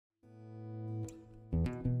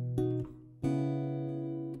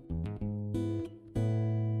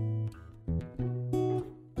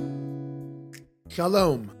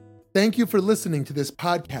Shalom. Thank you for listening to this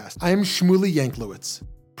podcast. I am Shmuley Yanklowitz,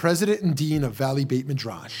 President and Dean of Valley Beit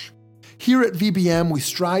Midrash. Here at VBM, we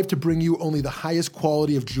strive to bring you only the highest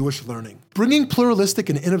quality of Jewish learning, bringing pluralistic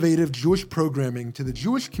and innovative Jewish programming to the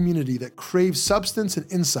Jewish community that craves substance and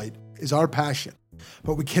insight is our passion.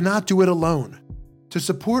 But we cannot do it alone. To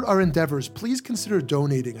support our endeavors, please consider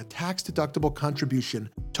donating a tax-deductible contribution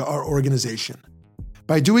to our organization.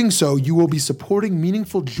 By doing so, you will be supporting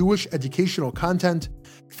meaningful Jewish educational content,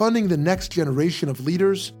 funding the next generation of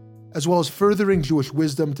leaders, as well as furthering Jewish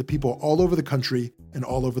wisdom to people all over the country and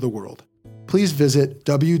all over the world. Please visit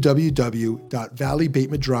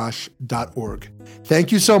www.valleybeitmidrash.org.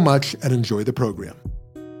 Thank you so much and enjoy the program.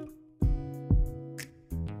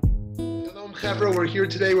 Shalom Chevra, we're here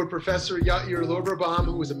today with Professor Yair Loberbaum,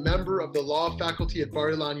 who is a member of the law faculty at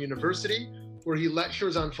Bar-Ilan University, where he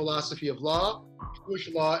lectures on philosophy of law,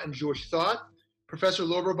 Jewish law, and Jewish thought. Professor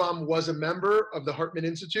Loberbaum was a member of the Hartman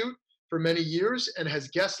Institute for many years and has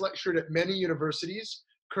guest lectured at many universities,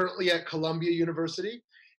 currently at Columbia University.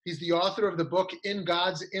 He's the author of the book In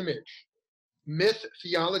God's Image, Myth,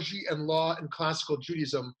 Theology, and Law in Classical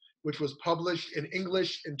Judaism, which was published in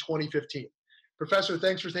English in 2015. Professor,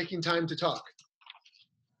 thanks for taking time to talk.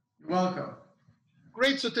 You're welcome.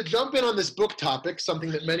 Great. So to jump in on this book topic,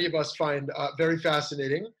 something that many of us find very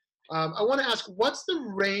fascinating, I want to ask, what's the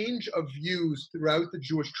range of views throughout the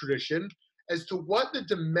Jewish tradition as to what the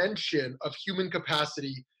dimension of human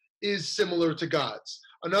capacity is similar to God's?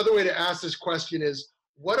 Another way to ask this question is,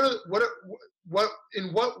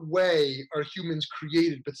 in what way are humans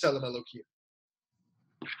created b'tselem Elokim?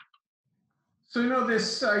 So,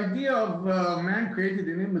 this idea of man created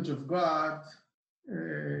in image of God,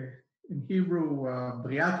 in Hebrew,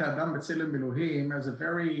 Briat Adam B'Tselem Elohim, has a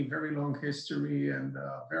very, very long history and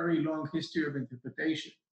a very long history of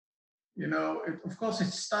interpretation. Of course,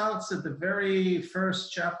 it starts at the very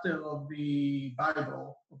first chapter of the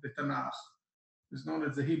Bible, of the Tanakh. It's known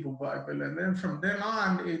as the Hebrew Bible. And then from then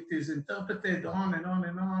on, it is interpreted on and on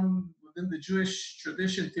and on within the Jewish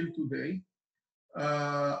tradition till today.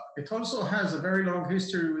 It also has a very long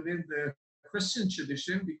history within the Christian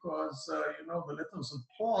tradition because, the letters of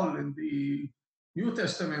Paul in the New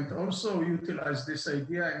Testament also utilize this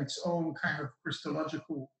idea in its own kind of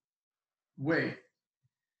Christological way.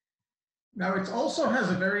 Now, it also has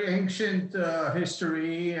a very ancient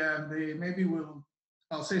history, and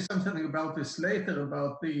I'll say something about this later,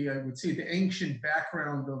 about the ancient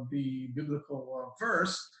background of the biblical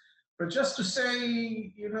verse. But just to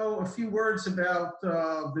say, a few words about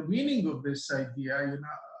the meaning of this idea,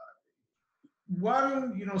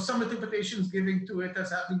 some interpretations giving to it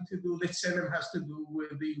as having to do, the Tselem has to do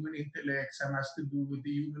with the human intellect, some has to do with the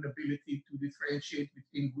human ability to differentiate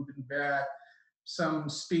between good and bad. Some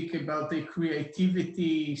speak about the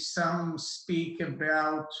creativity, some speak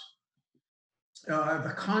about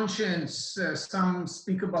the conscience, some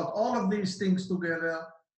speak about all of these things together.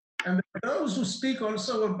 And there are those who speak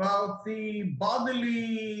also about the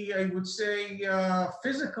bodily,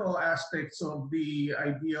 physical aspects of the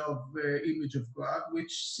idea of image of God,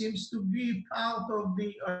 which seems to be part of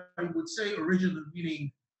the, original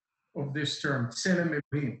meaning of this term, Tselem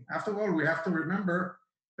Elohim. After all, we have to remember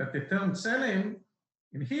that the term Tselem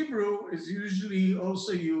in Hebrew is usually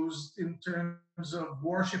also used in terms of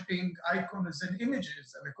worshiping icons and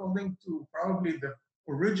images. And according to probably the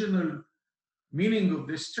original meaning of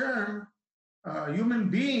this term, human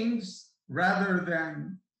beings, rather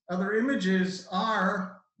than other images,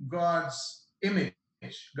 are God's image,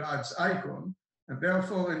 God's icon. And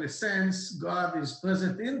therefore, in a sense, God is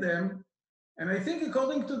present in them. And I think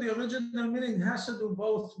according to the original meaning, it has to do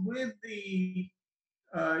both with the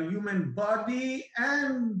human body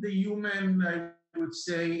and the human,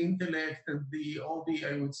 intellect and all the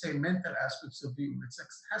mental aspects of the human. It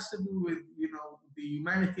has to do with, the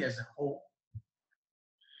humanity as a whole.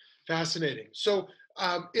 Fascinating. So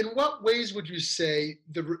in what ways would you say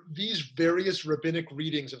these various rabbinic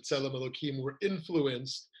readings of Tselem Elokim were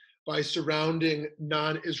influenced by surrounding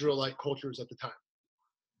non-Israelite cultures at the time?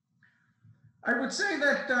 I would say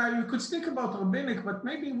that you could speak about rabbinic, but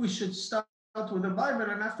maybe we should start with the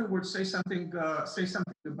Bible and afterwards say something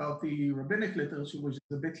about the rabbinic literature, which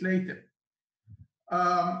is a bit later.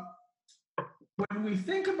 When we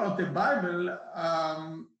think about the Bible,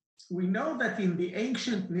 we know that in the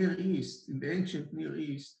ancient Near East, we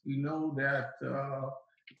know that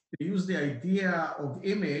they use the idea of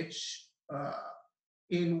image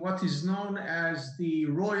in what is known as the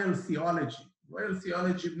royal theology. Royal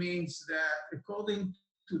theology means that according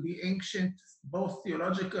to the ancient, both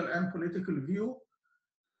theological and political view,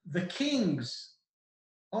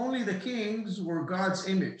 only the kings were God's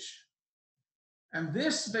image. And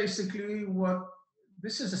this basically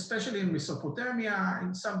this is especially in Mesopotamia,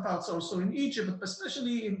 in some parts also in Egypt, but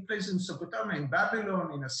especially in places in Mesopotamia, in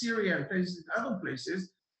Babylon, in Assyria, and places in other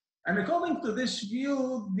places. And according to this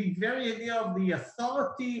view, the very idea of the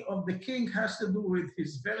authority of the king has to do with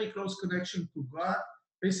his very close connection to God,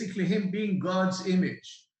 basically him being God's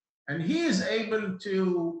image. And he is able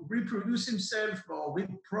to reproduce himself or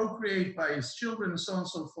procreate by his children and so on and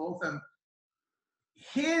so forth. And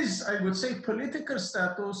his, I would say, political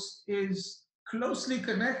status is closely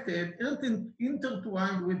connected,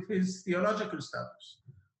 intertwined with his theological status,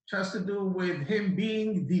 which has to do with him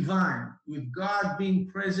being divine, with God being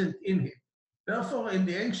present in him. Therefore, in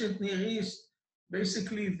the ancient Near East,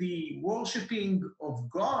 basically the worshipping of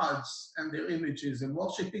gods and their images and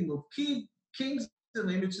worshipping of kings and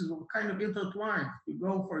images were kind of intertwined. If you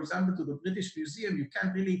go, for example, to the British Museum, you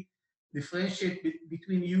can't really differentiate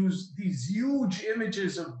between these huge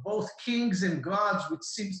images of both kings and gods, which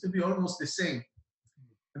seems to be almost the same.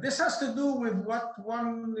 And this has to do with what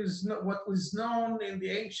was known in the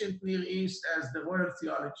ancient Near East as the royal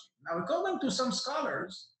theology. Now, according to some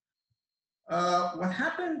scholars, what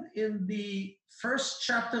happened in the first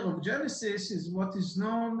chapter of Genesis is what is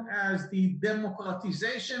known as the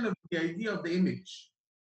democratization of the idea of the image,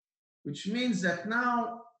 which means that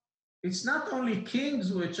now it's not only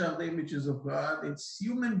kings which are the images of God, it's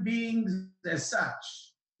human beings as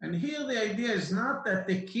such. And here the idea is not that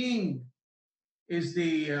the king is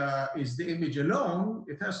the image alone.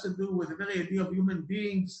 It has to do with the very idea of human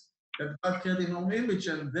beings that God created in our image,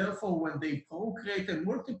 and therefore when they procreate and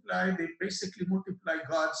multiply, they basically multiply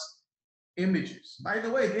God's images. By the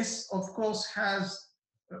way, this of course has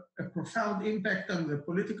a profound impact on the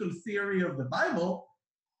political theory of the Bible,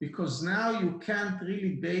 because now you can't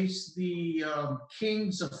really base the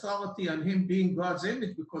king's authority on him being God's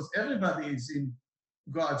image, because everybody is in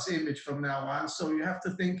God's image from now on. So you have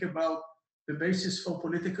to think about the basis for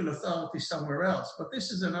political authority somewhere else. But this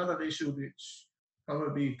is another issue which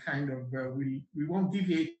probably kind of, we won't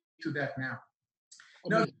deviate to that now.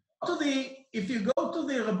 Now, if you go to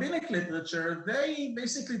the rabbinic literature, they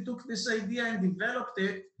basically took this idea and developed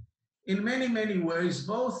it in many, many ways,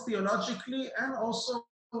 both theologically and also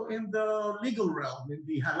in the legal realm, in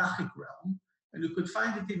the halachic realm. And you could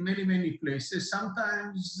find it in many, many places,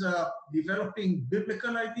 sometimes developing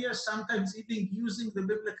biblical ideas, sometimes even using the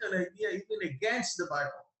biblical idea even against the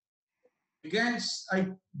Bible, against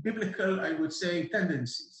biblical, I would say,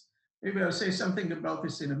 tendencies. Maybe I'll say something about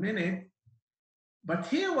this in a minute. But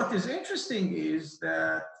here what is interesting is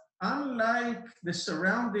that unlike the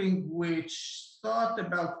surrounding, which thought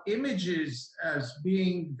about images as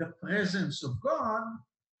being the presence of God,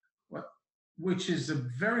 which is a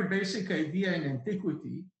very basic idea in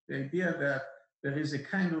antiquity, the idea that there is a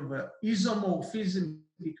kind of a isomorphism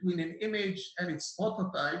between an image and its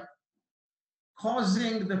prototype,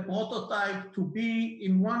 causing the prototype to be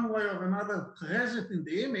in one way or another present in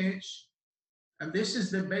the image. And this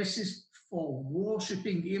is the basis for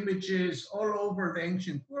worshipping images all over the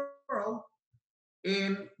ancient world.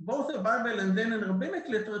 In both the Bible and then in rabbinic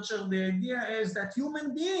literature, the idea is that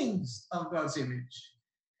human beings are God's image.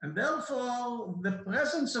 And therefore, the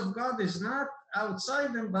presence of God is not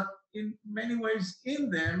outside them, but in many ways in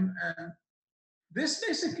them. And this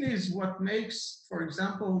basically is what makes, for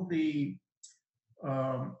example, the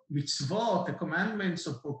mitzvot, the commandments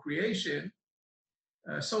of procreation,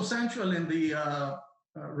 so central in the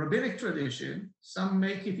rabbinic tradition. Some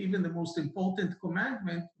make it even the most important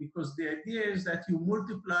commandment, because the idea is that you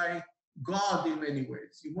multiply God in many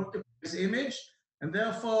ways. You multiply his image, and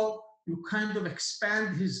therefore you kind of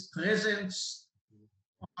expand his presence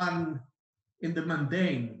in the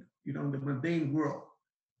mundane, in the mundane world.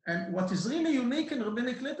 And what is really unique in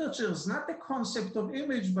rabbinic literature is not the concept of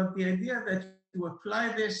image, but the idea that you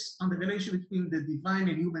apply this on the relation between the divine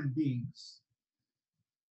and human beings.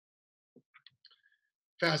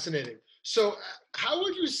 Fascinating. So how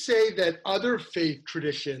would you say that other faith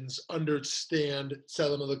traditions understand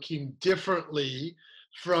Tselem Elokim differently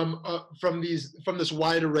from this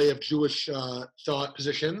wide array of Jewish thought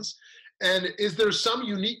positions? And is there some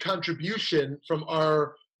unique contribution from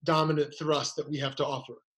our dominant thrust that we have to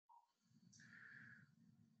offer?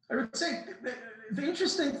 I would say the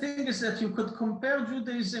interesting thing is that you could compare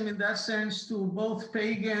Judaism in that sense to both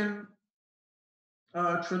pagan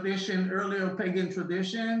earlier pagan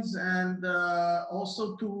traditions, and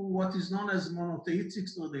also to what is known as monotheistic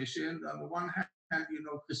tradition. On the one hand,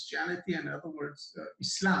 Christianity, and in other words,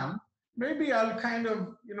 Islam. Maybe I'll kind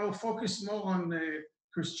of, focus more on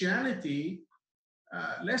Christianity,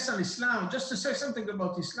 less on Islam. Just to say something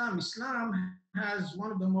about Islam, Islam has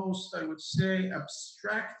one of the most, I would say,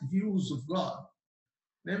 abstract views of God.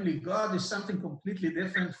 namely God is something completely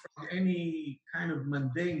different from any kind of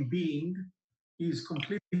mundane being. He's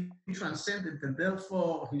completely transcendent, and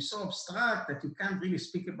therefore he's so abstract that you can't really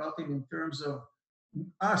speak about him in terms of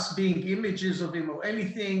us being images of him or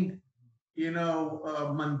anything,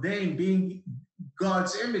 mundane, being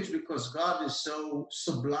God's image, because God is so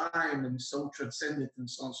sublime and so transcendent and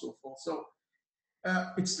so on and so forth. So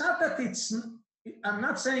it's not that I'm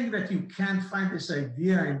not saying that you can't find this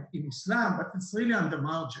idea in Islam, but it's really on the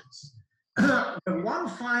margins. When one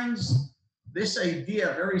finds this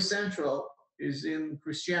idea very central is in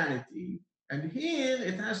Christianity. And here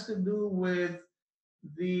it has to do with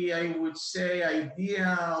the, I would say,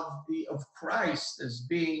 idea of Christ as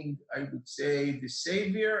being, I would say, the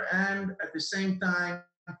Savior, and at the same time,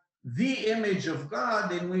 the image of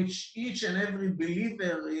God, in which each and every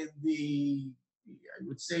believer in the, I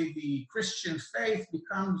would say, the Christian faith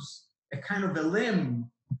becomes a kind of a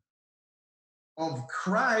limb of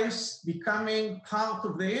Christ, becoming part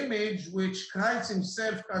of the image which Christ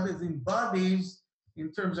himself kind of embodies in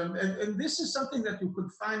terms of, and this is something that you could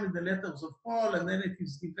find in the letters of Paul, and then it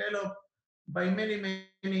is developed by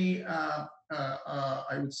many, I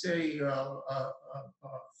would say,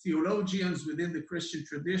 theologians within the Christian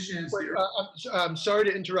traditions. Wait, I'm sorry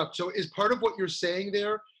to interrupt. So is part of what you're saying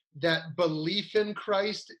there that belief in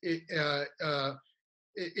Christ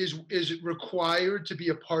is required to be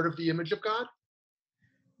a part of the image of God?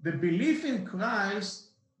 The belief in Christ,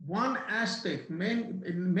 one aspect,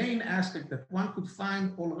 main aspect that one could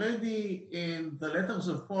find already in the letters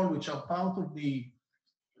of Paul, which are part of the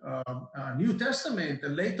New Testament,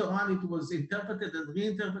 and later on it was interpreted and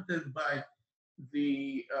reinterpreted by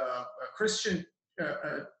the Christian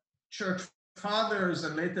church fathers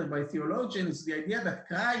and later by theologians, the idea that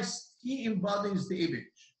Christ, he embodies the image.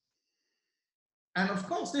 And of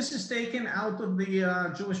course, this is taken out of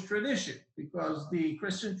the Jewish tradition, because the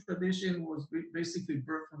Christian tradition was basically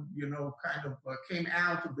birthed from, came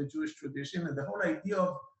out of the Jewish tradition. And the whole idea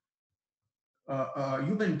of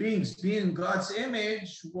human beings being God's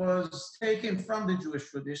image was taken from the Jewish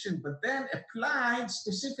tradition, but then applied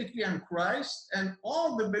specifically on Christ, and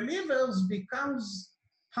all the believers becomes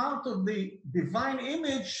part of the divine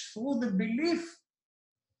image through the belief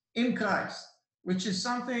in Christ, which is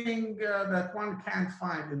something that one can't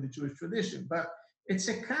find in the Jewish tradition. But it's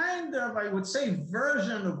a kind of, I would say,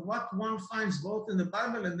 version of what one finds both in the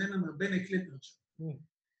Bible and then in rabbinic literature.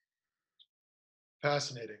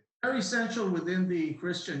 Fascinating. Very essential within the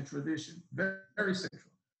Christian tradition, very central.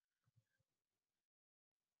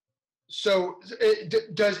 So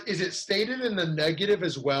is it stated in the negative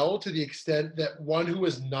as well, to the extent that one who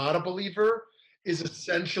is not a believer is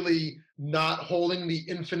essentially not holding the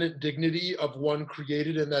infinite dignity of one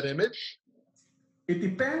created in that image? It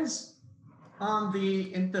depends on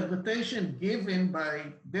the interpretation given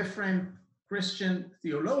by different Christian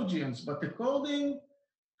theologians, but according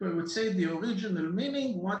to, I would say, the original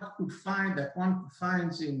meaning, one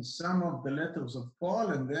finds in some of the letters of Paul,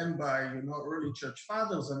 and then by early church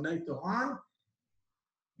fathers, and later on,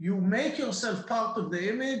 you make yourself part of the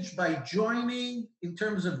image by joining, in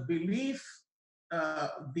terms of belief, I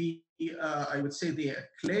would say the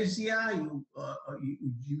ecclesia.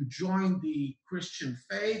 You join the Christian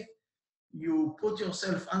faith. You put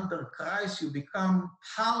yourself under Christ. You become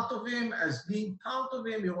part of Him. As being part of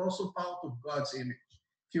Him, you're also part of God's image.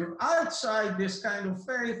 If you're outside this kind of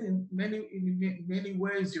faith, in many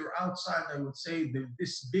ways, you're outside, I would say,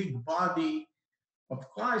 this big body of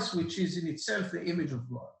Christ, which is in itself the image of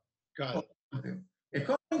God. Got it.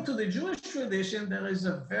 According to the Jewish tradition, there is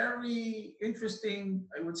a very interesting,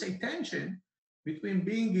 I would say, tension between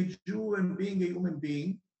being a Jew and being a human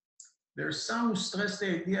being. There's some who stress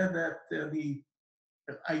the idea that the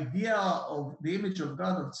idea of the image of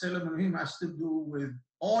God, of Tselem Elohim, has to do with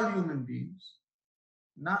all human beings,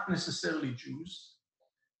 not necessarily Jews.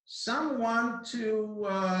 Some want to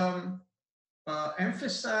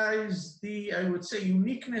emphasize the, I would say,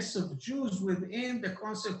 uniqueness of Jews within the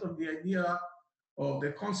concept of the idea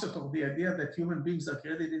that human beings are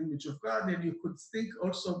created in the image of God. And you could think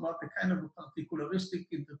also about the kind of a particularistic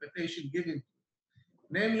interpretation given.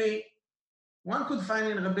 Namely, one could find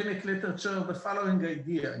in rabbinic literature the following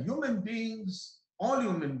idea: all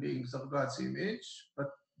human beings are God's image,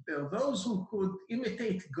 but there are those who could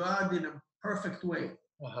imitate God in a perfect way.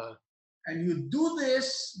 And you do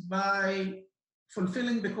this by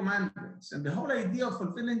fulfilling the commandments. And the whole idea of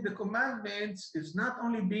fulfilling the commandments is not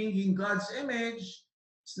only being in God's image,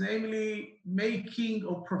 it's namely making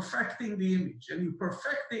or perfecting the image. And you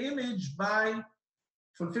perfect the image by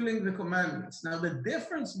fulfilling the commandments. Now, the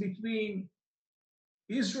difference between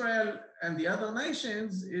Israel and the other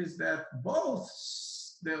nations is that both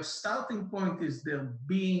their starting point is their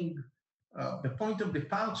being, the point of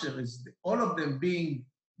departure is all of them being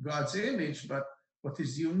God's image, but what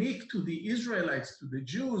is unique to the Israelites, to the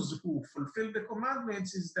Jews who fulfill the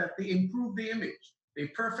commandments, is that they improve the image, they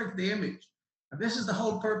perfect the image. And this is the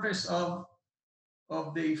whole purpose of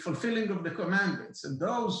the fulfilling of the commandments. And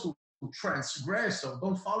those who transgress or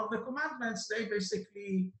don't follow the commandments, they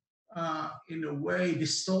basically, in a way,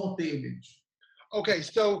 distort the image. Okay,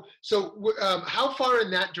 so how far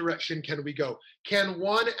in that direction can we go? Can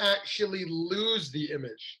one actually lose the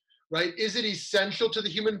image, right? Is it essential to the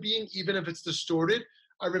human being, even if it's distorted?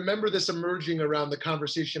 I remember this emerging around the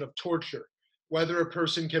conversation of torture, whether a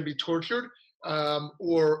person can be tortured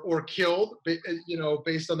or killed,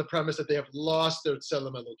 based on the premise that they have lost their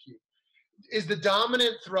tselem Elokim. Is the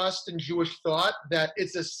dominant thrust in Jewish thought that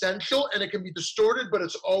it's essential and it can be distorted, but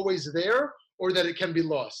it's always there, or that it can be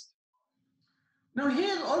lost? Now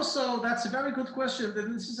here also, that's a very good question.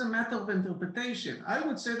 That this is a matter of interpretation. I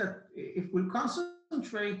would say that if we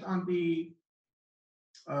concentrate on the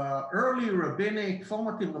early rabbinic,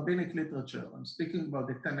 formative rabbinic literature, I'm speaking about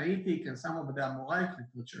the Tanaitic and some of the Amoraic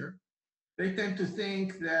literature, they tend to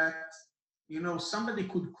think that, somebody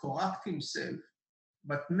could corrupt himself,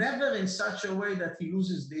 but never in such a way that he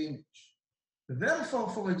loses the image. Therefore,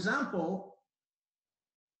 for example,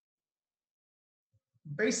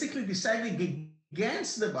 basically deciding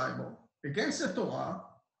against the Bible, against the Torah,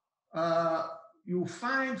 you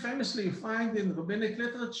find in rabbinic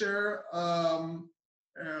literature a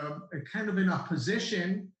kind of an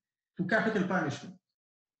opposition to capital punishment.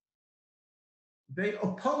 They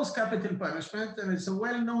oppose capital punishment, and it's a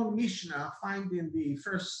well-known Mishnah found in the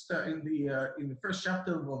first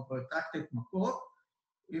chapter of Tractate Makot,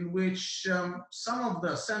 in which some of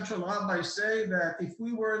the central rabbis say that if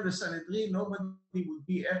we were in the Sanhedrin, nobody would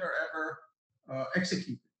be ever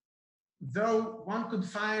executed. Though one could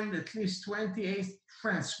find at least 28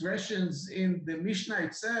 transgressions in the Mishnah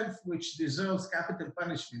itself, which deserves capital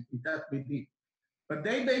punishment, mitat bidin. But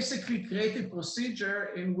they basically created a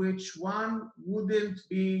procedure in which one wouldn't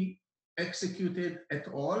be executed at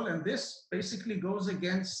all, and this basically goes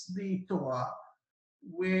against the Torah,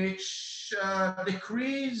 which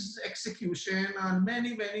decrees execution on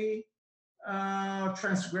many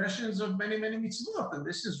transgressions of many mitzvot. And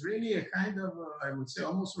this is really a kind of, I would say,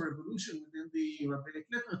 almost a revolution within the rabbinic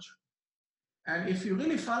literature. And if you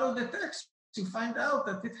really follow the text, you find out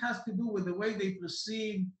that it has to do with the way they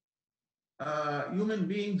perceive human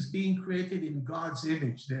beings being created in God's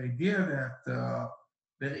image. The idea that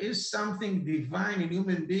there is something divine in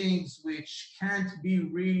human beings which can't be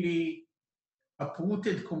really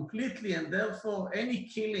uprooted completely, and therefore any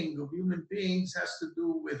killing of human beings has to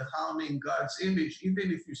do with harming God's image,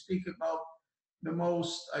 even if you speak about the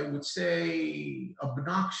most, I would say,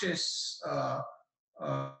 obnoxious,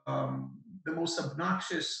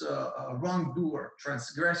 wrongdoer,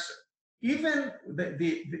 transgressor. Even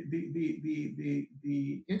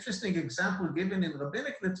the interesting example given in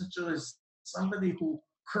rabbinic literature is somebody who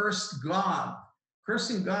cursed God.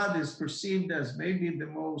 Cursing God is perceived as maybe the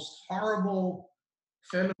most horrible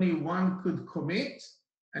felony one could commit,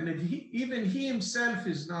 and if even he himself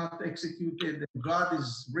is not executed, God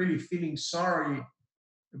is really feeling sorry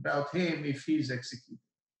about him if he's executed.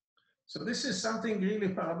 So this is something really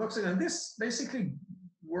paradoxical, and this basically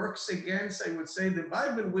works against, I would say, the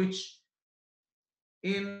Bible, which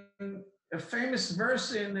in a famous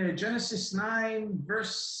verse in Genesis 9,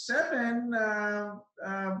 verse 7,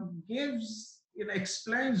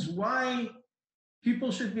 explains why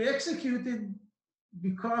people should be executed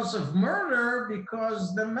because of murder,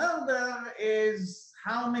 because the murder is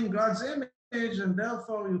harming God's image, and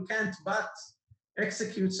therefore you can't but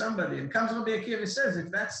execute somebody. And comes Rabbi Akiva says, if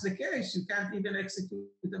that's the case, you can't even execute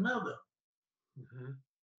the murder. Mm-hmm.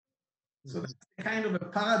 So that's kind of a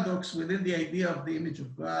paradox within the idea of the image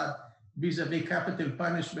of God vis-a-vis capital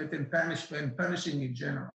punishment and punishing in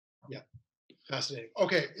general. Yeah, fascinating.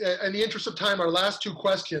 Okay, in the interest of time, our last two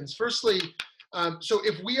questions. Firstly, so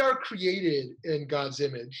if we are created in God's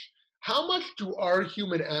image, how much do our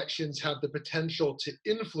human actions have the potential to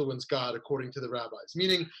influence God according to the rabbis?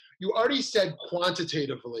 Meaning, you already said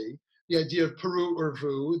quantitatively, the idea of peru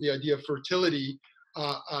urvu, the idea of fertility,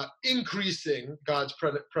 increasing God's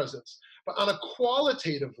presence. But on a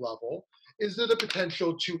qualitative level, is there the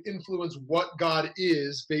potential to influence what God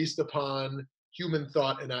is based upon human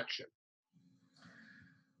thought and action?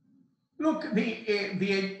 Look,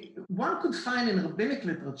 one could find in rabbinic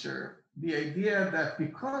literature the idea that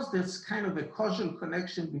because there's kind of a causal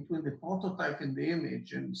connection between the prototype and the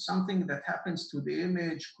image, and something that happens to the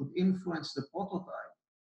image could influence the prototype,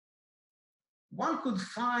 one could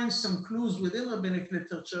find some clues within rabbinic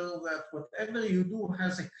literature that whatever you do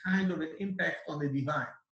has a kind of an impact on the divine.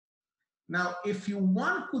 Now, if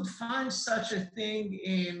one could find such a thing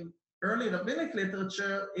in early rabbinic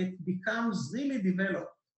literature, it becomes really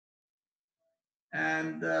developed.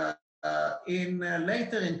 And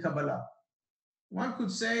later in Kabbalah, one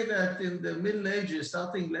could say that in the Middle Ages,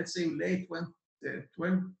 starting, let's say, late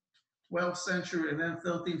 12th century and then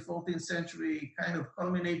 13th, 14th century, kind of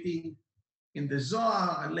culminating in the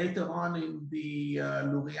Zohar and later on in the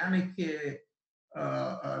Lurianic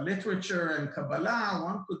literature and Kabbalah,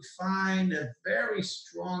 one could find a very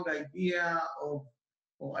strong idea of,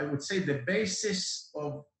 or I would say the basis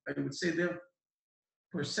of, I would say their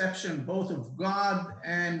perception both of God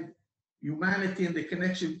and humanity and the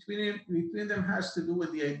connection between them has to do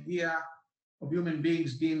with the idea of human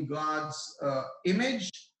beings being God's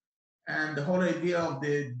image, and the whole idea of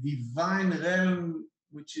the divine realm,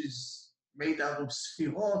 which is made out of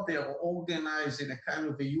sphirot. They are organized in a kind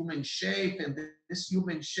of a human shape, and this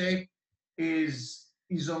human shape is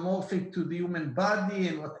isomorphic to the human body,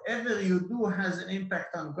 and whatever you do has an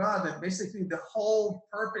impact on God, and basically the whole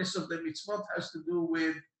purpose of the mitzvot has to do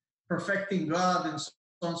with perfecting God and so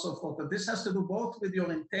on and so forth. But this has to do both with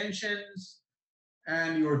your intentions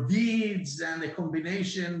and your deeds and the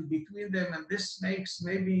combination between them, and this makes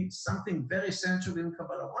maybe something very central in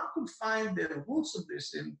Kabbalah. One could find the roots of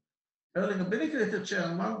this in early rabbinic literature,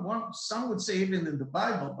 and some would say even in the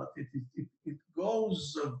Bible, but it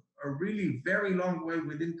goes a really very long way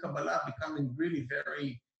within Kabbalah, becoming really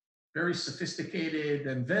very, very sophisticated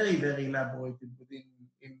and very, very elaborated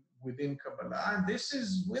within Kabbalah. And this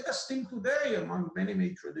is with us still today among many,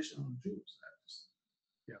 many traditional Jews.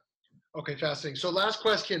 Okay, fascinating. So last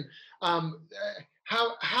question,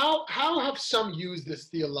 how have some used this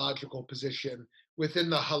theological position within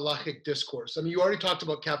the halachic discourse? I mean, you already talked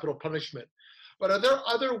about capital punishment, but are there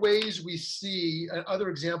other ways we see, other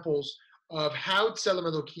examples of how Tselem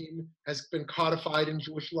Elokim has been codified in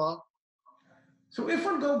Jewish law? So if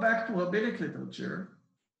we go back to rabbinic literature,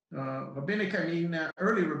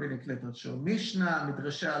 early rabbinic literature, Mishnah,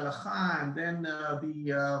 Midrashei Halacha, and then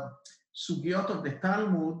the Sugiyot of the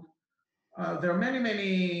Talmud, there are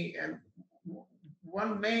many, and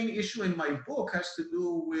one main issue in my book has to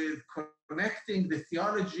do with connecting the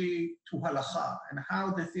theology to halacha and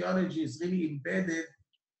how the theology is really embedded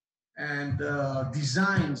and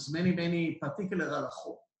designs many particular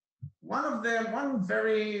halachot. One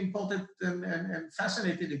very important and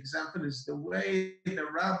fascinating example is the way the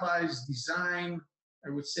rabbis design, I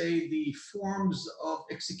would say, the forms of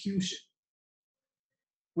execution,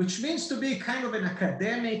 which means to be kind of an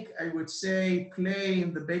academic, I would say, play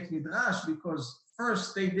in the Beit Midrash, because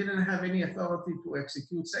first, they didn't have any authority to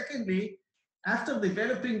execute. Secondly, after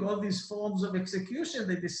developing all these forms of execution,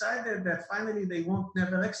 they decided that finally they won't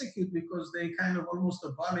never execute because they kind of almost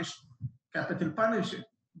abolished capital punishment.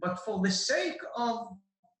 But for the sake of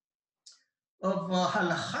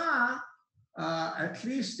halacha, at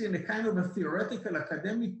least in a kind of a theoretical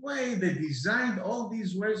academic way, they designed all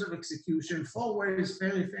these ways of execution,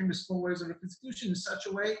 very famous four ways of execution, in such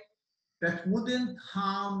a way that wouldn't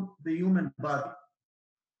harm the human body.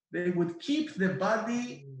 They would keep the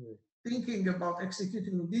body thinking about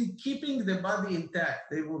executing, keeping the body intact.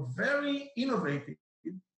 They were very innovative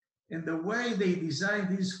in the way they designed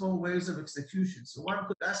these four ways of execution. So one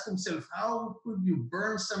could ask himself, how could you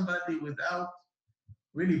burn somebody without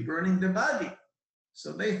really burning the body?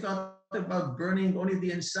 So they thought about burning only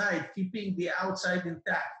the inside, keeping the outside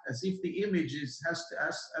intact, as if the image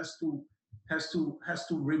has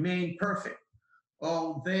to remain perfect.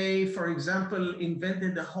 Or they, for example,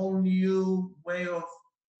 invented a whole new way of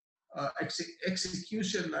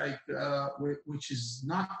execution, which is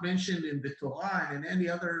not mentioned in the Torah and in any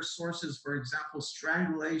other sources. For example,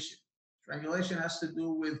 strangulation. Strangulation has to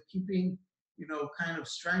do with keeping, kind of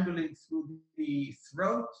strangling through the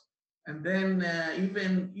throat, and then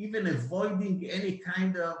even avoiding any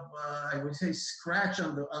kind of, I would say, scratch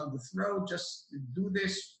on the throat. Just do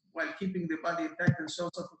this while keeping the body intact and so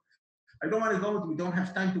on. I don't want to go, we don't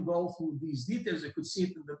have time to go through these details. I could see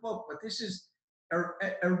it in the book, but this is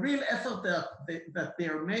a real effort that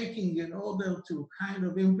they're making in order to kind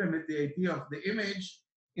of implement the idea of the image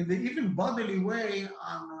in the even bodily way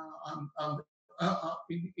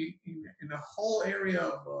in a whole area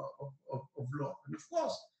of law. And of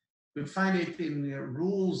course, we find it in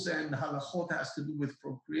rules, and halachot has to do with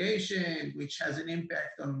procreation, which has an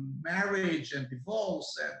impact on marriage and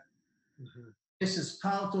divorce. And this is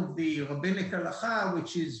part of the rabbinic halacha,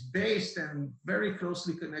 which is based and very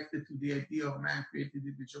closely connected to the idea of man created in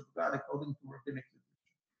the image of God, according to rabbinic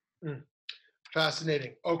literature.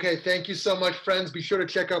 Fascinating. Okay, thank you so much, friends. Be sure to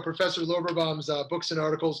check out Professor Loberbaum's books and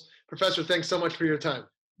articles. Professor, thanks so much for your time.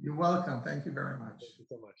 You're welcome. Thank you very much. Thank you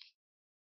so much.